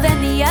love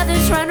and the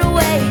others run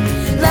away.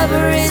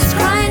 Lover is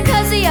crying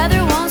 'cause the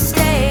other won't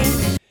stay.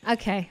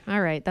 Okay.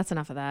 All right. That's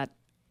enough of that.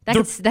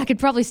 That could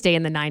probably stay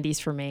in the 90s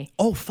for me.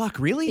 Oh, fuck,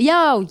 really?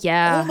 Yo,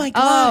 yeah. Oh, my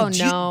God.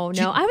 Oh,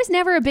 no. I was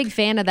never a big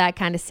fan of that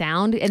kind of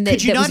sound. And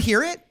Could you not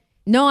hear it?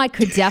 No, I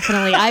could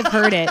definitely. I've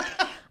heard it.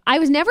 I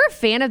was never a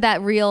fan of that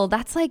real.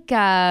 That's like,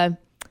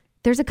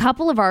 there's a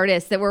couple of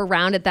artists that were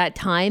around at that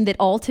time that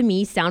all to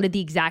me sounded the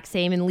exact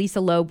same, and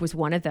Lisa Loeb was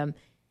one of them.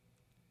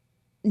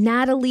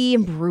 Natalie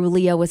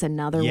Imbruglia was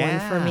another one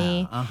for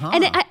me.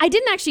 And I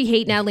didn't actually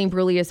hate Natalie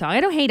Imbruglia's song. I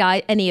don't hate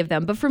any of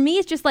them. But for me,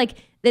 it's just like,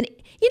 then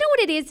you know what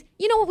it is?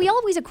 You know what? We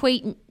always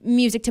equate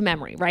music to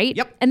memory, right?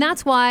 Yep. And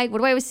that's why, what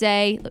do I always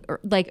say?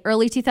 Like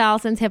early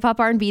 2000s, hip hop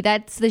R&B,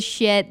 that's the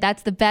shit.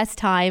 That's the best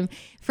time.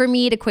 For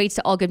me, it equates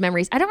to all good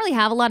memories. I don't really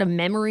have a lot of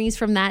memories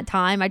from that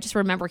time. I just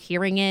remember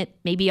hearing it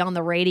maybe on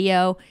the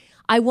radio.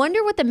 I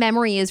wonder what the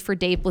memory is for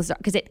Dave Blizzard,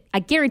 because I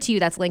guarantee you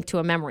that's linked to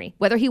a memory.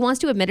 Whether he wants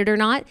to admit it or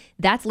not,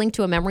 that's linked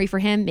to a memory for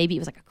him. Maybe it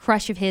was like a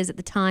crush of his at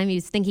the time he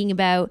was thinking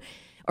about,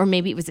 or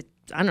maybe it was,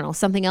 I don't know,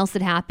 something else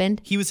that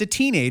happened. He was a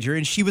teenager,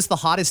 and she was the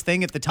hottest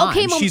thing at the time.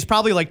 Okay, well, she's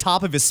probably like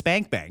top of his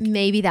spank bank.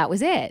 Maybe that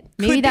was it.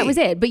 Maybe Could that be. was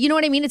it. But you know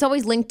what I mean? It's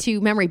always linked to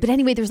memory. But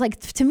anyway, there's like,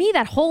 to me,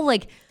 that whole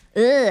like,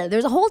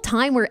 there's a whole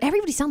time where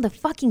everybody sounded the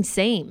fucking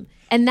same.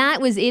 And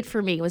that was it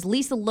for me. It was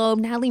Lisa Loeb,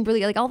 Natalie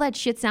Imbruglia, like all that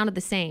shit sounded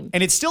the same.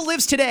 And it still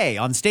lives today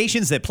on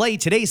stations that play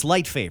today's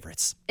light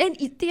favorites. And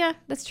yeah,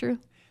 that's true.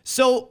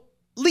 So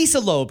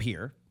Lisa Loeb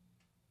here,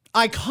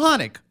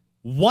 iconic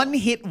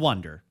one-hit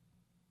wonder,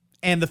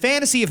 and the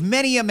fantasy of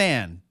many a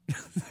man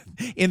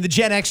in the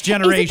Gen X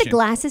generation. Is it the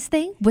glasses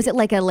thing? Was it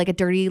like a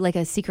dirty, like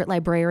a secret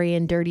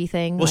librarian dirty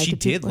thing? Well, like she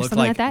did or look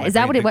something like that. Is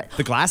that what it was?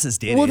 The glasses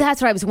did. Well, it.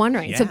 that's what I was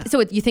wondering. Yeah.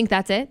 So you think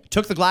that's it?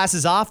 Took the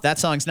glasses off. That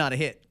song's not a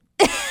hit.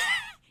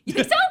 You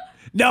think so?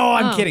 No,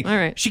 I'm Oh, kidding. all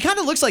right. She kind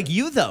of looks like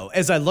you, though,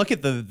 as I look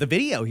at the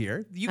video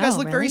here. You guys Oh,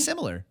 look very really?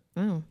 similar.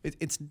 Oh.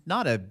 It's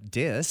not a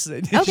diss.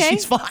 Okay.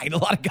 She's fine. A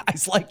lot of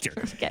guys liked her.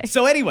 Okay.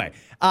 So anyway,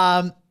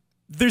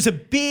 there's a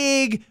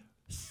big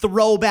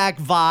throwback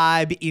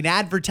vibe in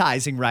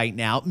advertising right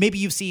now. Maybe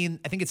you've seen,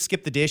 I think it's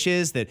Skip the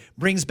Dishes, that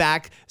brings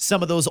back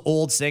some of those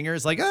old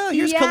singers. Like, oh,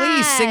 here's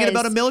Khalees singing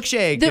about a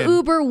milkshake. The And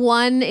Uber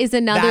One is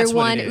another That's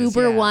what one. it is,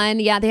 Uber yeah. One.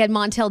 Yeah, they had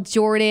Montel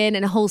Jordan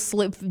and a whole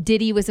slip.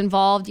 Diddy was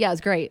involved. Yeah, it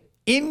was great.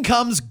 In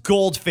comes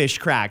Goldfish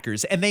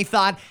crackers. And they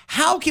thought,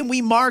 how can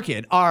we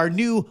market our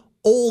new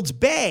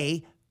Old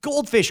Bay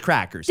Goldfish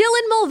crackers?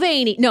 Dylan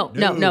Mulvaney.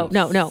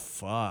 No.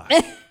 Fuck.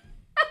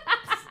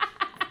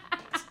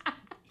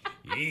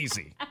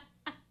 Easy.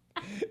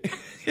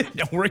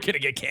 No, we're going to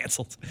get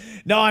canceled.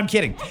 No, I'm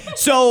kidding.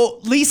 So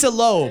Lisa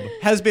Loeb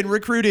has been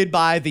recruited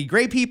by the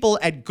great people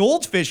at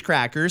Goldfish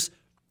Crackers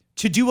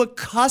to do a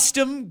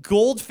custom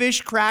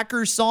Goldfish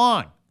Cracker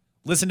song.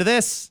 Listen to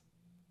this.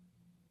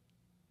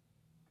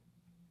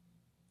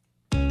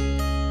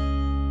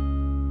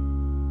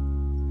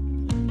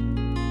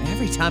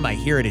 Every time I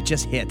hear it, it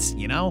just hits,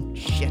 you know?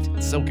 Shit,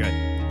 it's so good.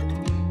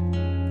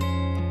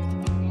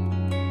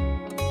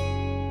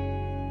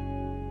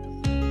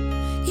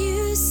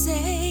 You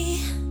say,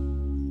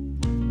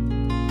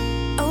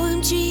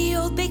 OMG,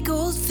 old big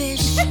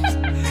goldfish.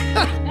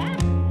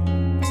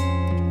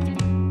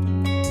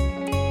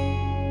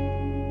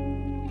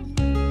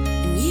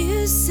 And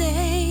you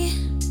say,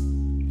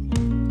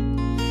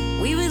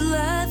 we would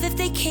love if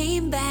they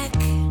came back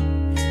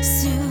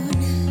soon.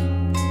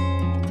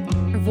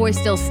 voice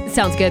still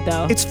sounds good,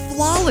 though. It's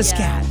flawless,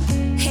 Kat.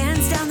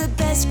 Hands down the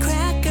best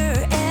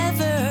cracker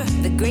ever.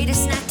 The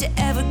greatest snack to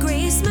ever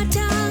grace my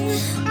tongue.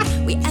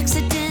 We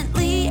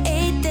accidentally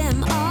ate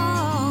them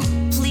all.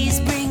 Please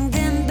bring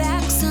them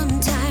back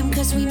sometime,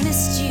 'cause we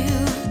missed you.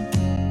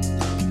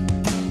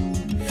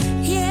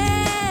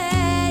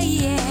 Yeah,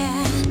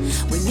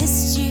 we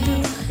missed you.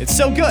 It's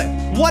so good.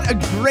 What a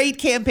great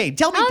campaign.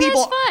 Tell me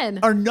people that's fun.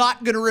 are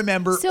not going to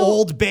remember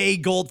Old Bay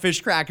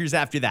goldfish crackers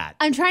after that.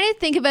 I'm trying to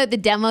think about the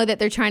demo that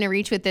they're trying to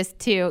reach with this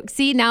too.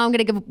 See, now I'm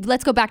going to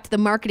let's go back to the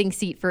marketing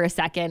seat for a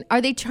second.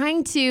 Are they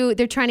trying to,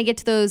 they're trying to get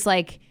to those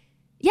like,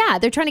 yeah,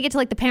 they're trying to get to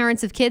like the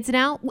parents of kids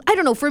now. I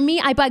don't know. For me,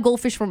 I buy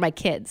goldfish for my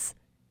kids.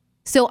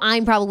 So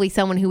I'm probably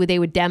someone who they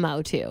would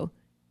demo to.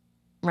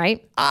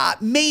 Right?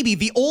 Maybe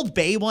the Old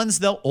Bay ones,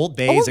 though. Old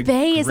Bay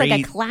is like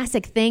a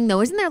classic thing,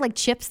 though. Isn't there like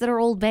chips that are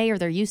Old Bay, or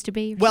there used to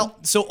be? Well,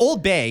 so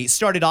Old Bay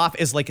started off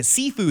as like a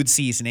seafood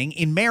seasoning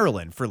in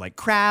Maryland for like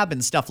crab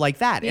and stuff like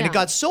that. And it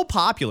got so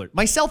popular,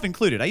 myself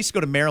included. I used to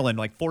go to Maryland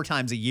like 4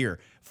 times a year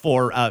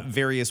for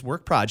various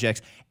work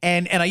projects.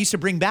 And I used to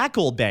bring back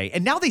Old Bay.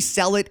 And now they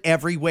sell it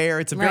everywhere.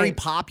 It's a very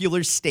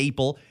popular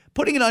staple.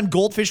 Putting it on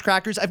goldfish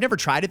crackers, I've never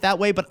tried it that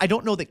way, but I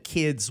don't know that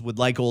kids would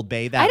like Old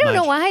Bay that much. I don't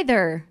know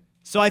either.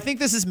 So I think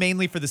this is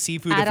mainly for the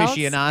seafood Adults?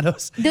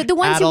 aficionados. The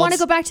ones who want to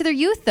go back to their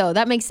youth, though.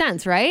 That makes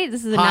sense, right?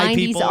 This is a High 90s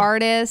people,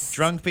 artist.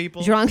 Drunk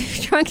people. Drunk,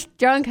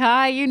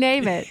 high, you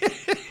name it.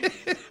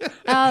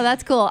 Oh,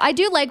 that's cool. I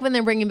do like when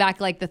they're bringing back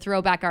like the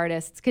throwback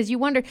artists, because you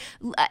wonder,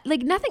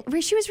 like nothing,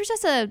 she was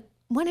just a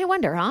one-hit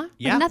wonder, huh?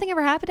 Yeah. Like, nothing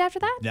ever happened after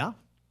that? Yeah.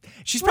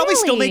 She's probably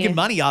still Really? making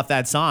money off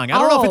that song. I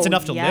don't know if it's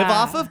enough to live yeah.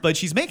 off of, but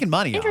she's making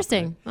money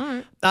Interesting. off of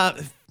it. All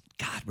right.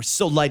 God, we're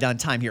so light on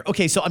time here.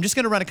 Okay, so I'm just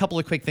going to run a couple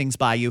of quick things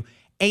by you.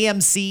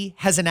 AMC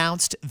has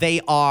announced they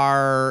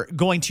are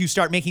going to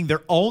start making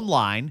their own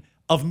line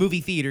of movie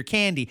theater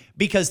candy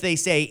because they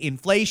say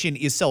inflation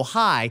is so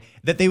high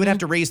that they would have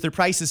to raise their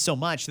prices so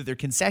much that their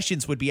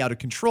concessions would be out of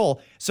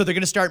control. So they're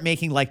going to start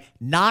making like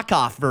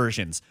knockoff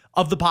versions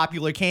of the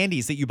popular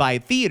candies that you buy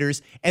at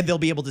theaters, and they'll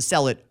be able to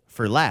sell it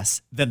for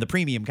less than the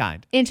premium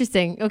kind.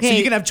 Interesting. Okay. So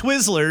you can have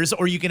Twizzlers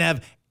or you can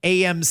have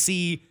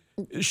AMC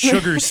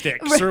sugar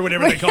sticks or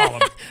whatever they call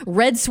them.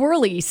 Red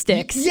swirly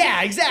sticks.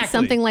 Yeah, exactly.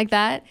 Something like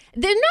that.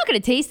 They're not going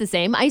to taste the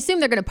same. I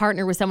assume they're going to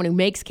partner with someone who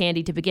makes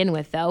candy to begin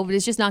with, though, but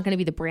it's just not going to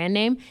be the brand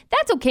name.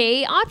 That's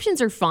okay.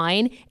 Options are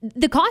fine.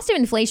 The cost of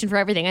inflation for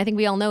everything, I think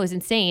we all know, is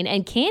insane.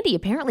 And candy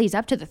apparently is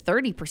up to the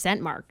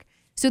 30% mark.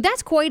 So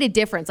that's quite a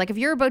difference. Like if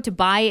you're about to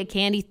buy a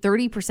candy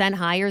 30%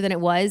 higher than it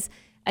was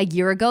a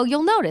year ago,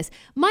 you'll notice.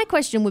 My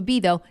question would be,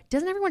 though,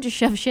 doesn't everyone just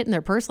shove shit in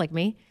their purse like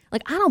me?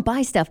 Like, I don't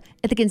buy stuff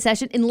at the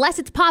concession unless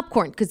it's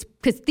popcorn, because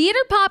theater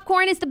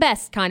popcorn is the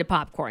best kind of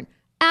popcorn.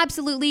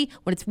 Absolutely.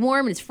 When it's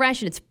warm and it's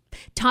fresh and it's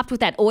topped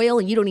with that oil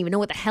and you don't even know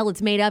what the hell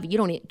it's made of, you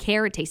don't even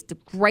care, it tastes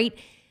great.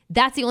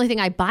 That's the only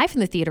thing I buy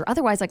from the theater.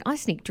 Otherwise, like, I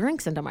sneak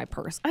drinks into my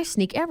purse. I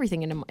sneak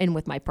everything in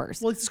with my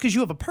purse. Well, it's because you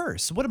have a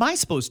purse. What am I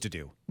supposed to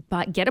do?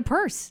 But get a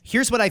purse.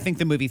 Here's what I think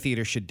the movie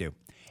theater should do.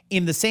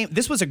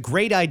 This was a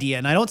great idea,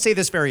 and I don't say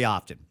this very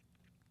often.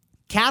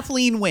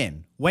 Kathleen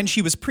Wynne, when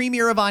she was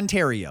Premier of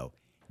Ontario,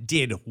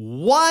 did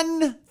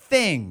one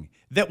thing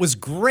that was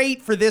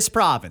great for this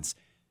province.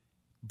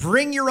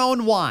 Bring your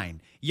own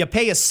wine. You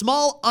pay a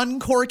small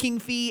uncorking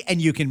fee,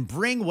 and you can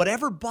bring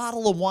whatever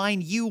bottle of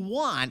wine you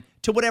want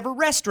to whatever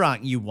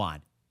restaurant you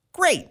want.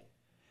 Great.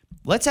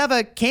 Let's have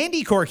a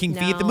candy corking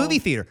fee at the movie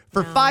theater.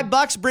 For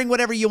 $5, bring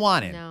whatever you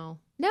want in.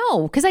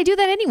 No, because I do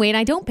that anyway, and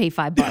I don't pay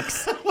 $5.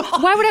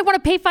 Why would I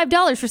want to pay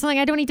 $5 for something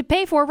I don't need to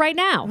pay for right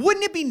now?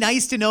 Wouldn't it be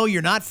nice to know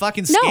you're not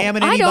fucking No,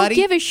 scamming anybody? I don't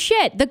give a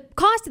shit. The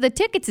cost of the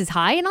tickets is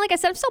high, and like I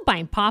said, I'm still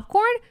buying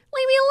popcorn.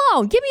 Leave me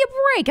alone. Give me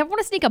a break. If I want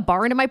to sneak a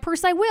bar into my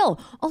purse, I will.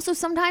 Also,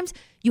 sometimes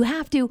you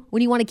have to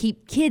when you want to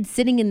keep kids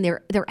sitting in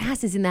their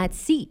asses in that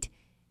seat.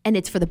 And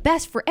it's for the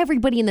best for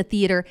everybody in the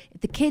theater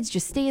if the kids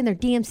just stay in their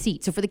damn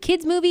seat. So for the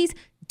kids' movies,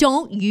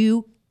 don't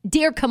you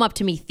dare come up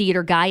to me,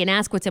 theater guy, and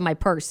ask what's in my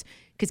purse.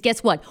 Because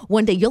guess what?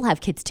 One day you'll have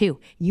kids too.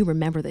 You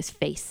remember this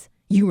face.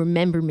 You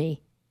remember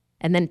me.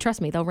 And then trust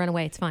me, they'll run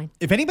away. It's fine.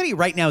 If anybody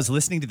right now is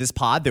listening to this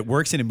pod that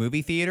works in a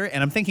movie theater,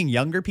 and I'm thinking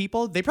younger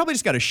people, they probably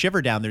just got a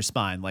shiver down their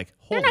spine. Like,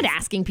 They're not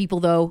asking people,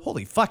 though.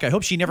 Holy fuck, I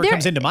hope she never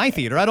comes into my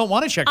theater. I don't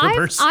want to check her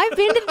purse. I've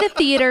been to the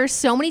theater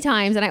so many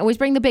times, and I always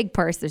bring the big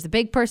purse. There's the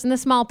big purse and the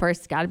small purse.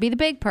 It's got to be the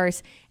big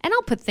purse. And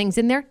I'll put things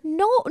in there.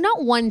 No,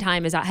 not one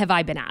time have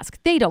I been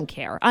asked. They don't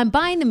care. I'm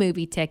buying the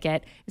movie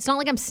ticket. It's not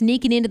like I'm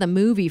sneaking into the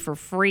movie for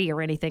free or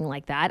anything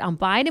like that. I'm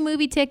buying a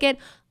movie ticket.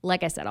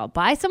 Like I said, I'll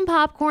buy some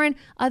popcorn.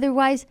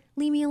 Otherwise,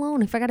 leave me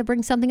alone if I got to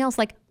bring something else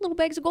like little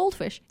bags of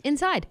goldfish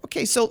inside.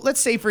 Okay, so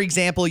let's say, for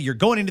example, you're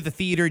going into the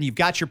theater and you've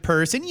got your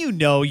purse and you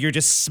know you're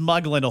just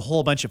smuggling a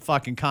whole bunch of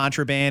fucking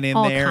contraband in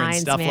all there kinds,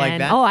 and stuff man. like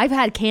that. Oh, I've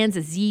had cans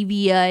of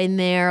Zevia in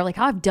there. Like,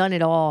 I've done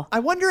it all. I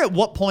wonder at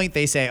what point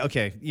they say,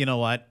 okay, you know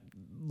what?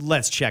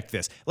 Let's check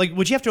this. Like,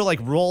 would you have to like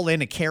roll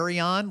in a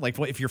carry-on? Like,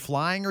 what if you're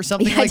flying or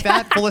something like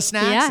that, full of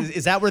snacks? Yeah.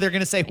 Is that where they're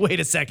going to say, wait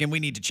a second, we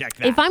need to check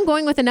that? If I'm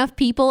going with enough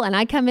people and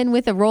I come in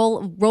with a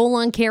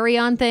roll-on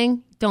carry-on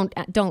thing,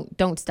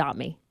 don't stop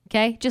me.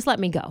 Okay? Just let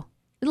me go.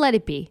 Let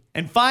it be.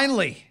 And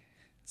finally,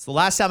 it's the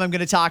last time I'm going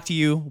to talk to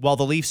you while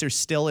the Leafs are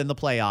still in the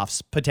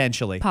playoffs,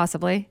 potentially.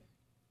 Possibly.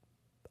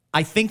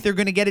 I think they're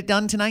going to get it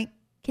done tonight.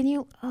 Can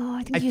you? Oh,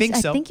 I think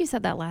so. I think you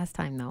said that last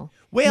time, though.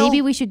 Well,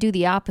 maybe we should do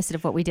the opposite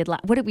of what we did.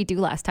 What did we do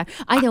last time?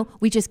 I know.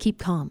 We just keep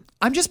calm.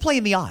 I'm just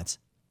playing the odds.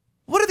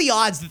 What are the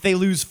odds that they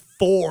lose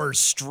 4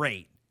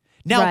 straight?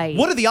 Now,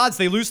 what are the odds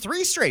they lose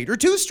 3 straight or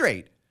 2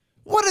 straight?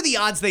 What are the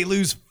odds they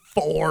lose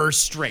 4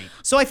 straight?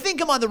 So I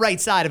think I'm on the right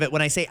side of it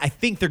when I say I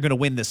think they're going to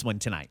win this one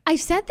tonight.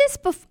 I've said this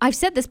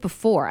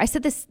before. I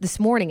said this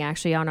morning,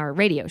 actually, on our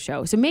radio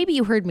show. So maybe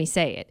you heard me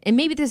say it. And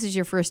maybe this is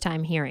your first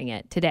time hearing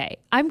it today.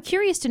 I'm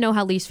curious to know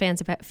how Leafs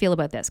fans feel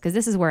about this, because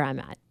this is where I'm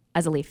at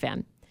as a Leaf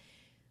fan.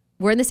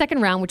 We're in the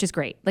second round, which is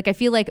great. Like, I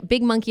feel like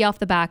big monkey off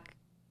the back.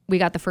 We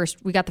got the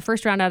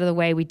first round out of the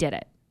way. We did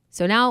it.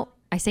 So now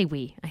I say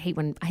we. I hate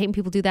when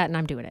people do that, and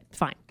I'm doing it.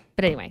 Fine.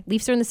 But anyway,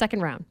 Leafs are in the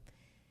second round.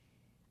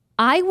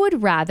 I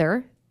would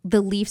rather the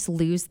Leafs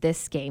lose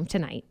this game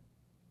tonight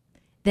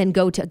than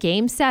go to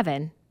game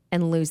 7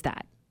 and lose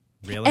that.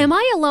 Really? Am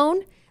I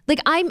alone? Like,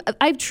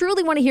 I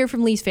truly want to hear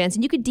from Leafs fans,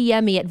 and you could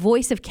DM me at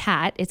Voice of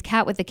Cat. It's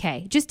Cat with a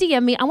K. Just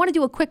DM me. I want to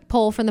do a quick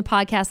poll from the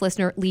podcast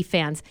listener, Leaf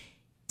fans.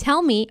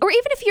 Tell me, or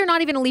even if you're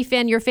not even a Leaf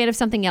fan, you're a fan of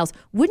something else,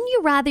 wouldn't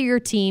you rather your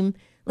team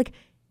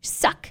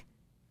suck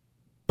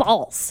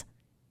balls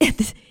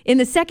in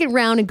the second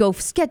round and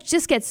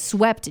just get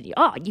swept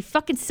and you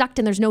fucking sucked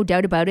and there's no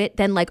doubt about it,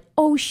 then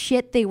oh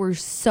shit, they were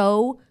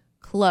so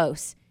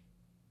close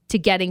to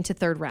getting to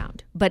third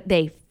round, but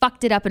they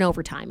fucked it up in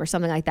overtime or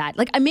something like that.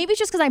 Maybe it's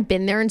just because I've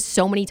been there in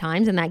so many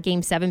times in that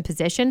game 7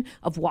 position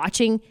of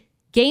watching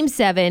game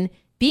 7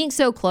 being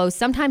so close.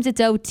 Sometimes it's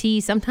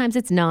OT, sometimes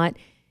it's not,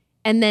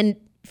 and then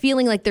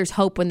feeling like there's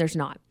hope when there's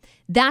not.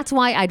 That's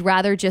why I'd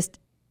rather just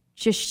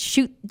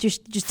shoot,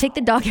 just take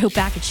the dog out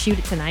back and shoot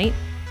it tonight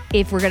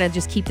if we're going to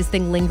just keep this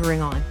thing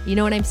lingering on. You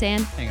know what I'm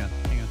saying? Hang on.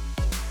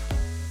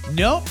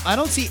 Nope, I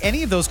don't see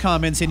any of those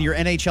comments in your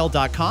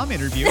NHL.com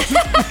interview.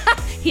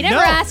 He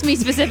never asked me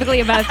specifically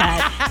about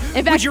that.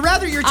 In fact, would you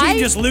rather your team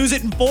just lose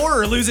it in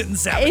 4 or lose it in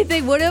 7? If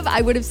they would have,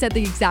 I would have said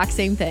the exact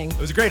same thing. It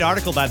was a great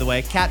article, by the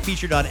way. Kat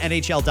featured on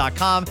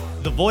NHL.com.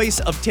 The voice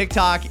of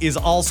TikTok is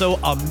also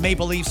a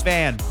Maple Leafs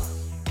fan.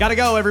 Gotta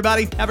go,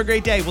 everybody. Have a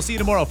great day. We'll see you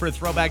tomorrow for a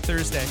Throwback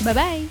Thursday.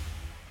 Bye-bye.